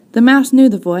The mouse knew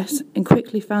the voice and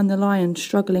quickly found the lion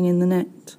struggling in the net.